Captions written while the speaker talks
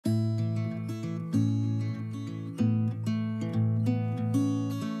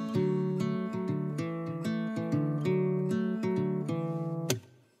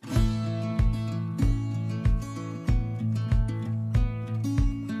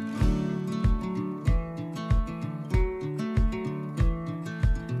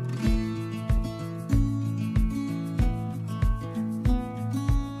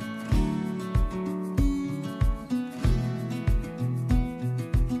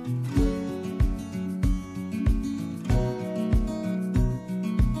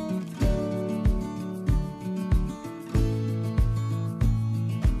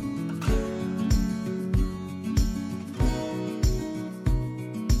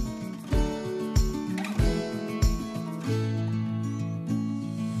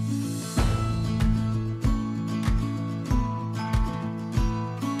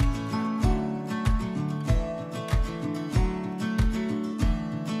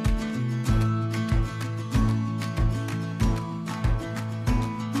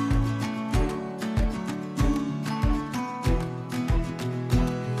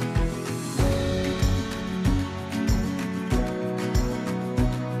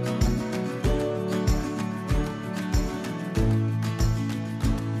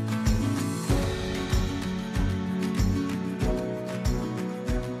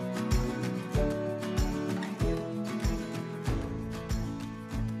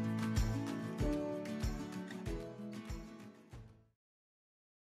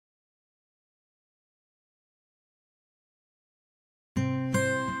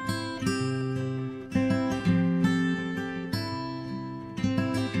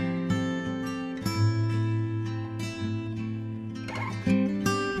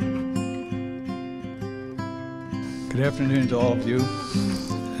afternoon to all of you,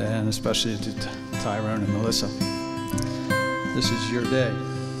 and especially to Tyrone and Melissa. This is your day,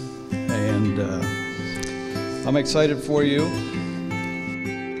 and I'm excited for you.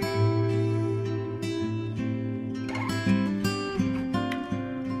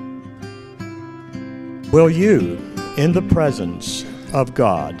 Will you, in the presence of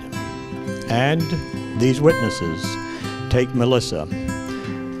God and these witnesses, take Melissa,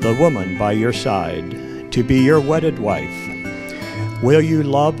 the woman by your side, to be your wedded wife? Will you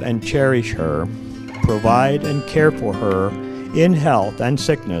love and cherish her, provide and care for her in health and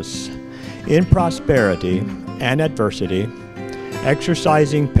sickness, in prosperity and adversity,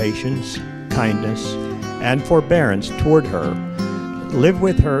 exercising patience, kindness, and forbearance toward her, live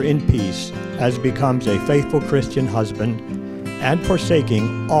with her in peace as becomes a faithful Christian husband, and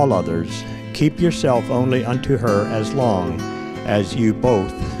forsaking all others, keep yourself only unto her as long as you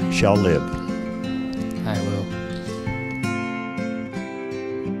both shall live? I will.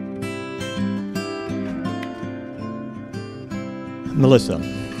 Melissa,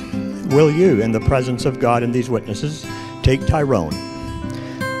 will you, in the presence of God and these witnesses, take Tyrone,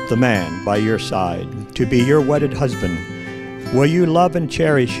 the man by your side, to be your wedded husband? Will you love and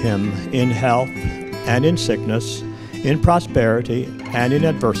cherish him in health and in sickness, in prosperity and in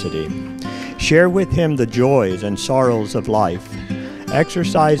adversity? Share with him the joys and sorrows of life.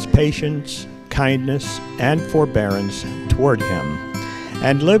 Exercise patience, kindness, and forbearance toward him,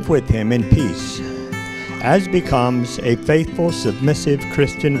 and live with him in peace, as becomes a faithful, submissive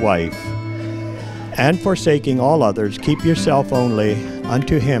Christian wife. And forsaking all others, keep yourself only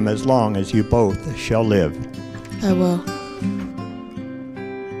unto him as long as you both shall live. I will.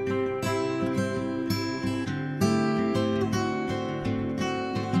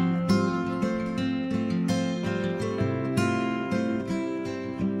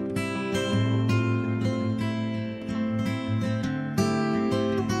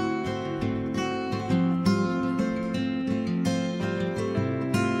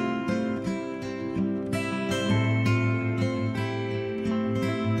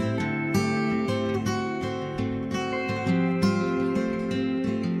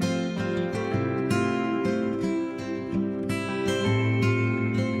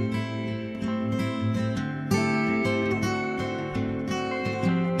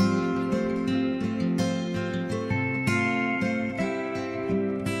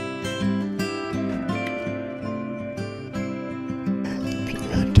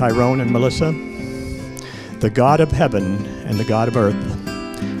 Tyrone and Melissa, the God of heaven and the God of earth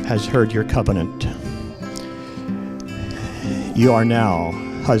has heard your covenant. You are now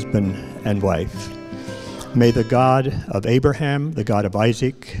husband and wife. May the God of Abraham, the God of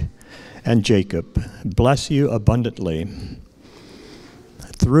Isaac and Jacob, bless you abundantly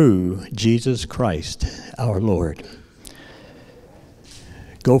through Jesus Christ our Lord.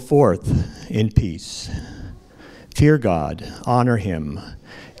 Go forth in peace. Fear God, honor him,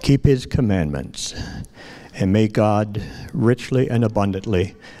 keep his commandments, and may God richly and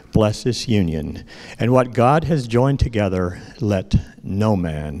abundantly bless this union. And what God has joined together, let no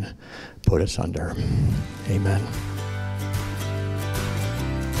man put asunder. Amen.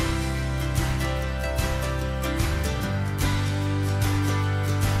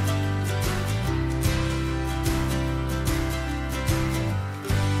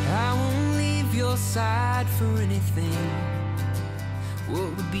 I won't leave your side for anything.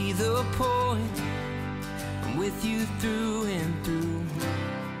 What would be the point? I'm with you through and through.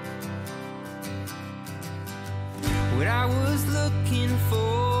 What I was looking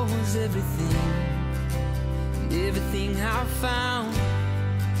for was everything, and everything I found,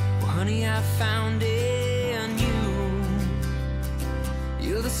 well honey, I found it in you.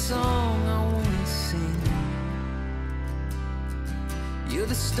 You're the song I wanna sing. You're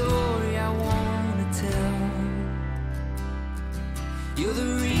the story I wanna tell. You're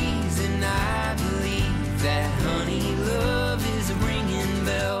the reason I believe that, honey, love is a ringing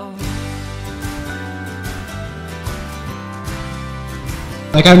bell.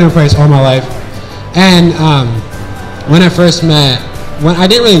 Like, I've known Price all my life, and when I first met, when I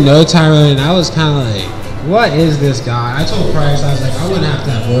didn't really know Tyrone, I was kind of like, what is this guy? I told Price, I was like, I'm gonna have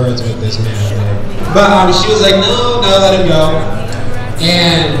to have words with this man. But she was like, no, let him go.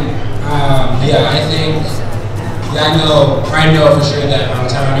 And yeah, I know for sure that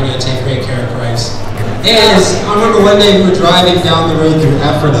Tyrone is gonna take great care of Price. And I remember one day we were driving down the road through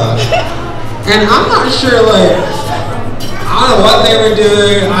Ephrata, and I'm not sure, like, I don't know what they were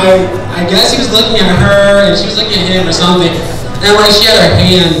doing. I guess he was looking at her and she was looking at him or something. And like she had her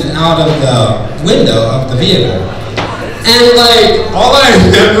hand out of the window of the vehicle. And like, all I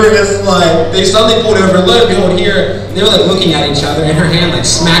remember is like, they suddenly pulled over, lo and behold here, they were like looking at each other, and her hand like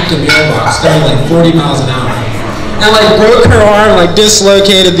smacked the mailbox, started like 40 miles an hour. And like broke her arm, like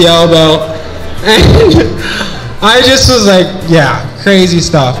dislocated the elbow. And I just was like, yeah, crazy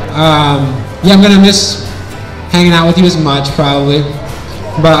stuff. Yeah, I'm gonna miss hanging out with you as much probably.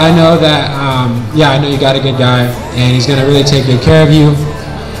 But I know that, yeah, I know you got a good guy, and he's gonna really take good care of you.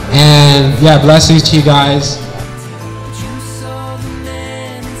 And yeah, blessings to you guys.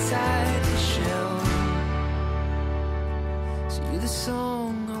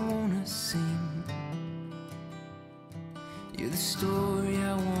 You're the story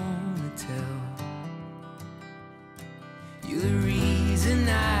I wanna tell. You're the reason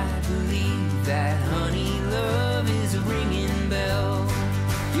I believe that honey love is a ringing bell.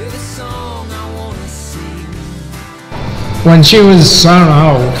 You're the song I wanna sing. When she was, I don't know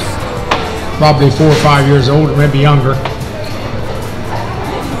how old, probably 4 or 5 years old, or maybe younger,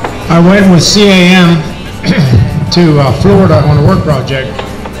 I went with CAM to Florida on a work project.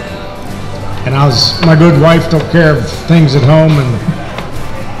 And my good wife took care of things at home, and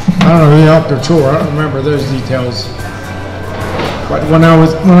I don't know who helped her chore. I don't remember those details. But when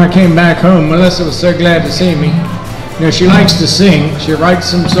I came back home, Melissa was so glad to see me. You know, she likes to sing. She writes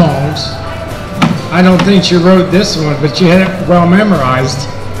some songs. I don't think she wrote this one, but she had it well memorized.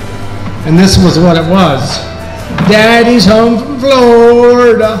 And this was what it was. Daddy's home from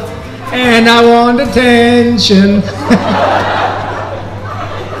Florida, and I want attention.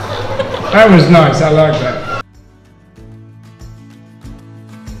 That was nice. I like that.